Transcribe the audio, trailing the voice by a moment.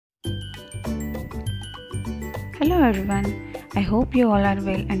Hello everyone, I hope you all are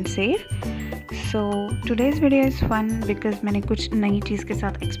well and safe. So today's video is fun because मैंने कुछ नई चीज़ के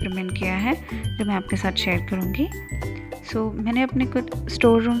साथ experiment किया है जो मैं आपके साथ शेयर करूँगी. मैंने अपने कुछ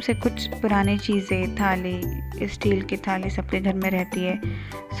स्टोर रूम से कुछ पुरानी चीज़ें, थाली, स्टील की थाली सबके घर में रहती है.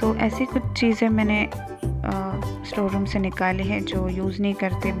 ऐसी कुछ चीज़ें मैंने स्टोर रूम से निकाली है जो यूज़ नहीं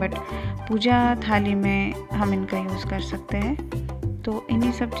करते, बट पूजा थाली में हम इनका यूज़ कर सकते हैं. तो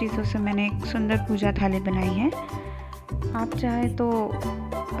इन्हीं सब चीज़ों से मैंने एक सुंदर पूजा थाली बनाई है. आप चाहे तो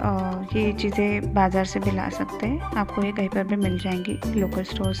ये चीज़ें बाज़ार से भी ला सकते हैं, आपको ये कहीं पर भी मिल जाएंगी लोकल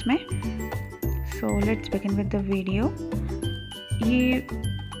स्टोर्स में. So let's begin with the video. ये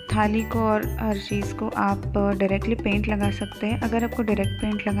थाली को और हर चीज़ को आप डायरेक्टली पेंट लगा सकते हैं. अगर आपको डायरेक्ट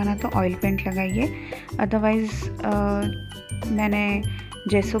पेंट लगाना तो ऑयल पेंट लगाइए, अदरवाइज़ मैंने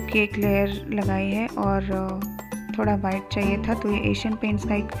जेसो की एक लेयर लगाई है और थोड़ा वाइट चाहिए था तो ये एशियन पेंट्स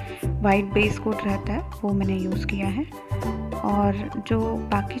का एक वाइट बेस कोट रहता है, वो मैंने यूज़ किया है. और जो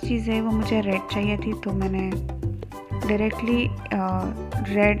बाकी चीज़ें वो मुझे रेड चाहिए थी तो मैंने डायरेक्टली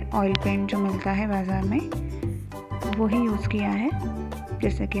रेड ऑयल पेंट जो मिलता है बाज़ार में वो ही यूज़ किया है,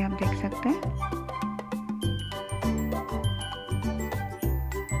 जैसे कि आप देख सकते हैं.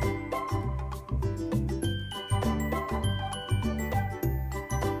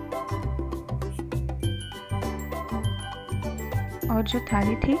 और जो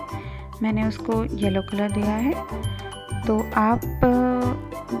थाली थी मैंने उसको येलो कलर दिया है. तो आप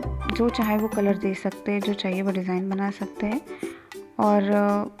जो चाहे वो कलर दे सकते हैं, जो चाहिए वो डिज़ाइन बना सकते हैं.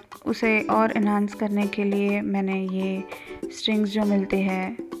 और उसे और एनहांस करने के लिए मैंने ये स्ट्रिंग्स जो मिलते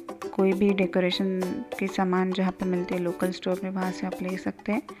हैं, कोई भी डेकोरेशन के सामान जहाँ पे मिलते हैं लोकल स्टोर में, वहाँ से आप ले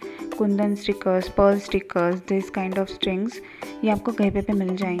सकते हैं. Kundan stickers, Perl stickers, this kind of strings ये आपको कहीं पे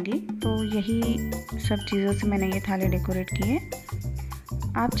मिल जाएंगी. तो यही सब चीज़ों से मैंने ये थाली डेकोरेट की है.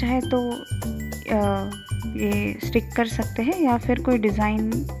 आप चाहे तो ये स्टिक कर सकते हैं या फिर कोई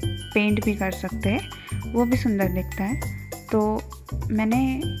डिज़ाइन पेंट भी कर सकते हैं, वो भी सुंदर दिखता है. तो मैंने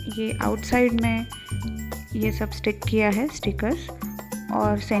ये आउटसाइड में ये सब स्टिक किया है स्टिकर्स,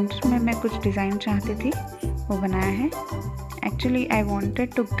 और सेंटर में मैं कुछ डिज़ाइन चाहती थी वो बनाया है. Actually I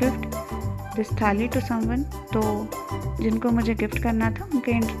wanted to gift this थाली टू समवन. तो जिनको मुझे गिफ्ट करना था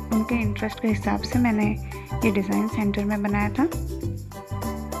उनके इंटरेस्ट के हिसाब से मैंने ये डिज़ाइन सेंटर में बनाया था.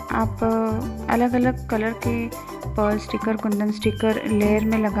 आप अलग अलग कलर के Perl sticker, Kundan sticker layer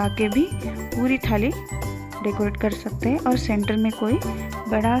में लगा के भी पूरी थाली डेकोरेट कर सकते हैं, और सेंटर में कोई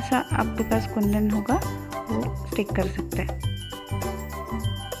बड़ा सा आपके पास कुंदन होगा वो स्टिक कर सकते हैं.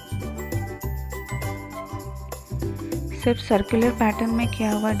 सिर्फ सर्कुलर पैटर्न में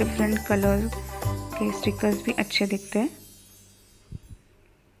किया हुआ डिफरेंट कलर के स्टिकर्स भी अच्छे दिखते हैं.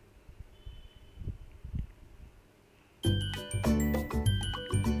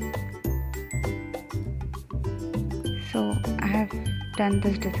 So I have done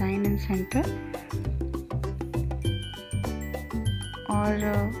this design in center. और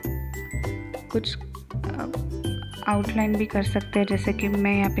कुछ आउटलाइन भी कर सकते हैं, जैसे कि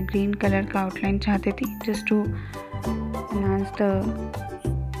मैं यहाँ पे ग्रीन कलर का आउटलाइन चाहती थी just to enhance the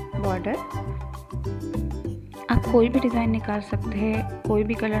border. आप कोई भी डिज़ाइन निकाल सकते हैं, कोई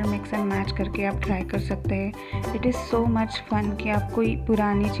भी कलर मिक्स एंड मैच करके आप ट्राई कर सकते हैं. It is so much fun कि आप कोई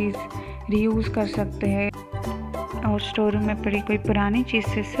पुरानी चीज़ रीयूज़ कर सकते हैं और स्टोर रूम में पड़ी कोई पुरानी चीज़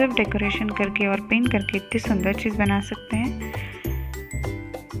से सिर्फ डेकोरेशन करके और पेंट करके इतनी सुंदर चीज़ बना सकते हैं.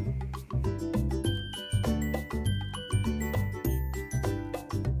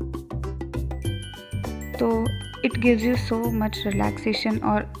 तो it gives you so much relaxation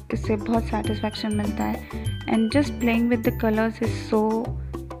और इससे बहुत सेटिस्फैक्शन मिलता है. And just playing with the colours is so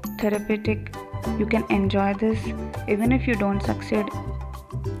therapeutic. You can enjoy this even if you don't succeed.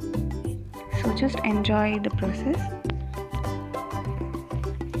 So just enjoy the process.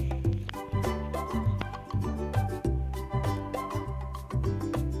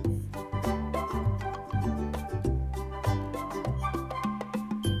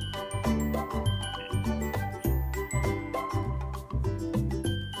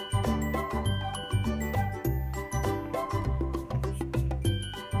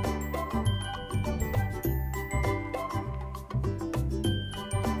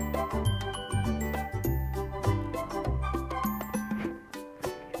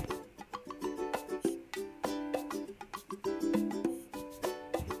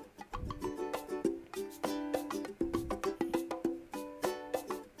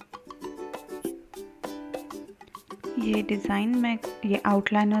 ये डिज़ाइन मैं ये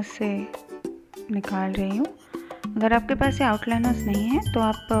outliner से निकाल रही हूँ. अगर आपके पास ये आउटलाइनर्स नहीं है तो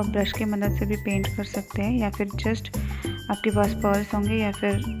आप ब्रश की मदद से भी पेंट कर सकते हैं, या फिर जस्ट आपके पास पर्ल्स होंगे या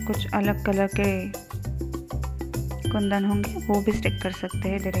फिर कुछ अलग कलर के कुंदन होंगे वो भी स्टिक कर सकते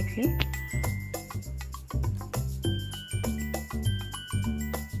हैं डायरेक्टली।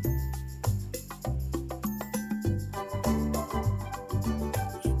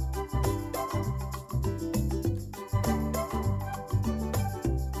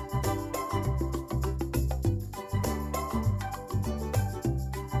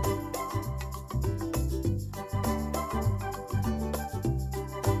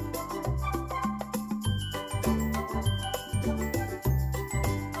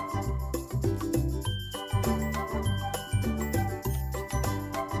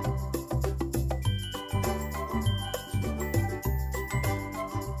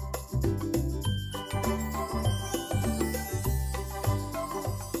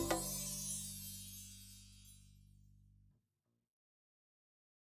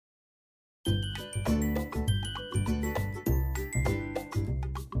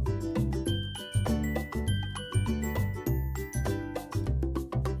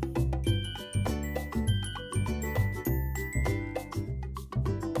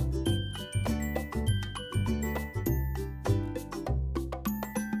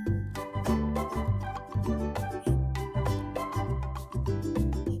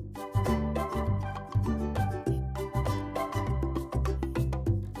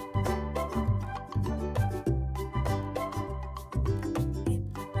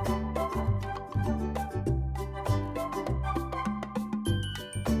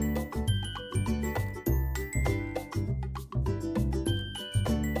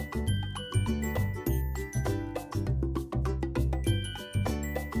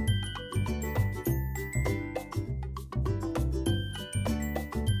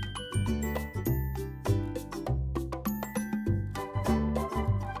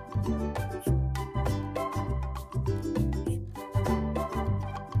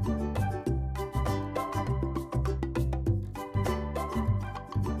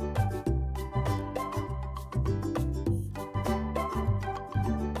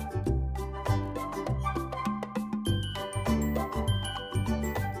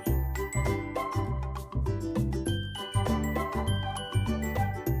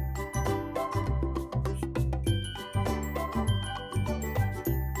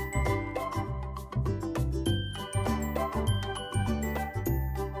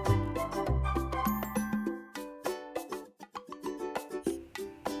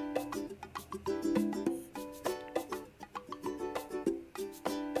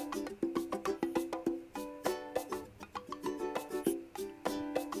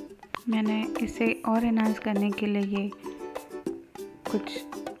 मैंने इसे और एनहांस करने के लिए ये कुछ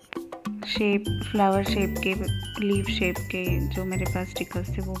शेप, फ्लावर शेप के, लीफ शेप के जो मेरे पास स्टिकर्स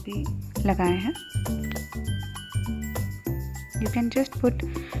थे वो भी लगाए हैं। You can just put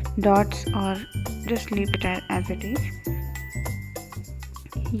dots और just leave it as it is.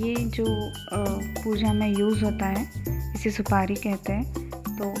 ये जो पूजा में यूज़ होता है इसे सुपारी कहते हैं,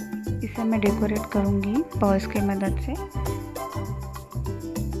 तो इसे मैं डेकोरेट करूँगी पर्स की मदद से।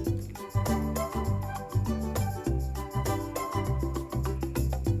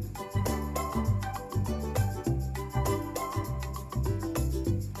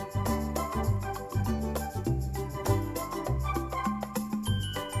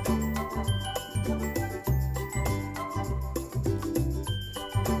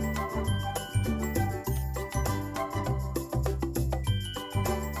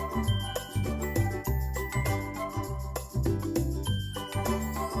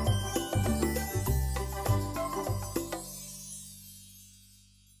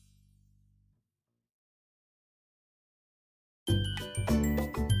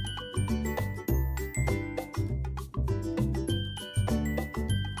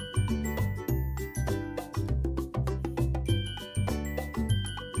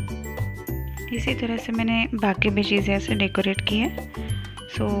 इसी तरह से मैंने बाकी भी चीज़ें ऐसे डेकोरेट की है।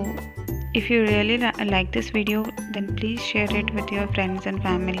 So if you really like this video then please share it with your friends and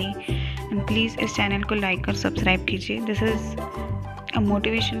family, and please इस चैनल को लाइक और सब्सक्राइब कीजिए। This is a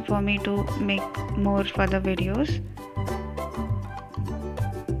motivation for me to make more further videos.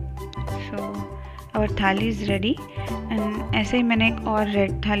 So our थाली is ready, and ऐसे ही मैंने एक और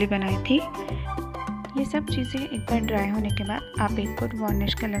red थाली बनाई थी। ये सब चीज़ें एक बार ड्राई होने के बाद आप एक कोट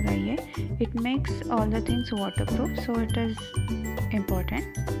वार्निश का लगाइए। It makes all the things water proof, so it is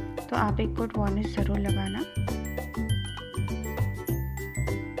important. तो आप एक कोट वार्निश ज़रूर लगाना।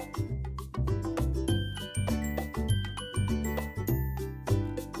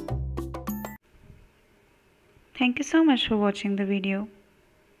 Thank you so much for watching the video.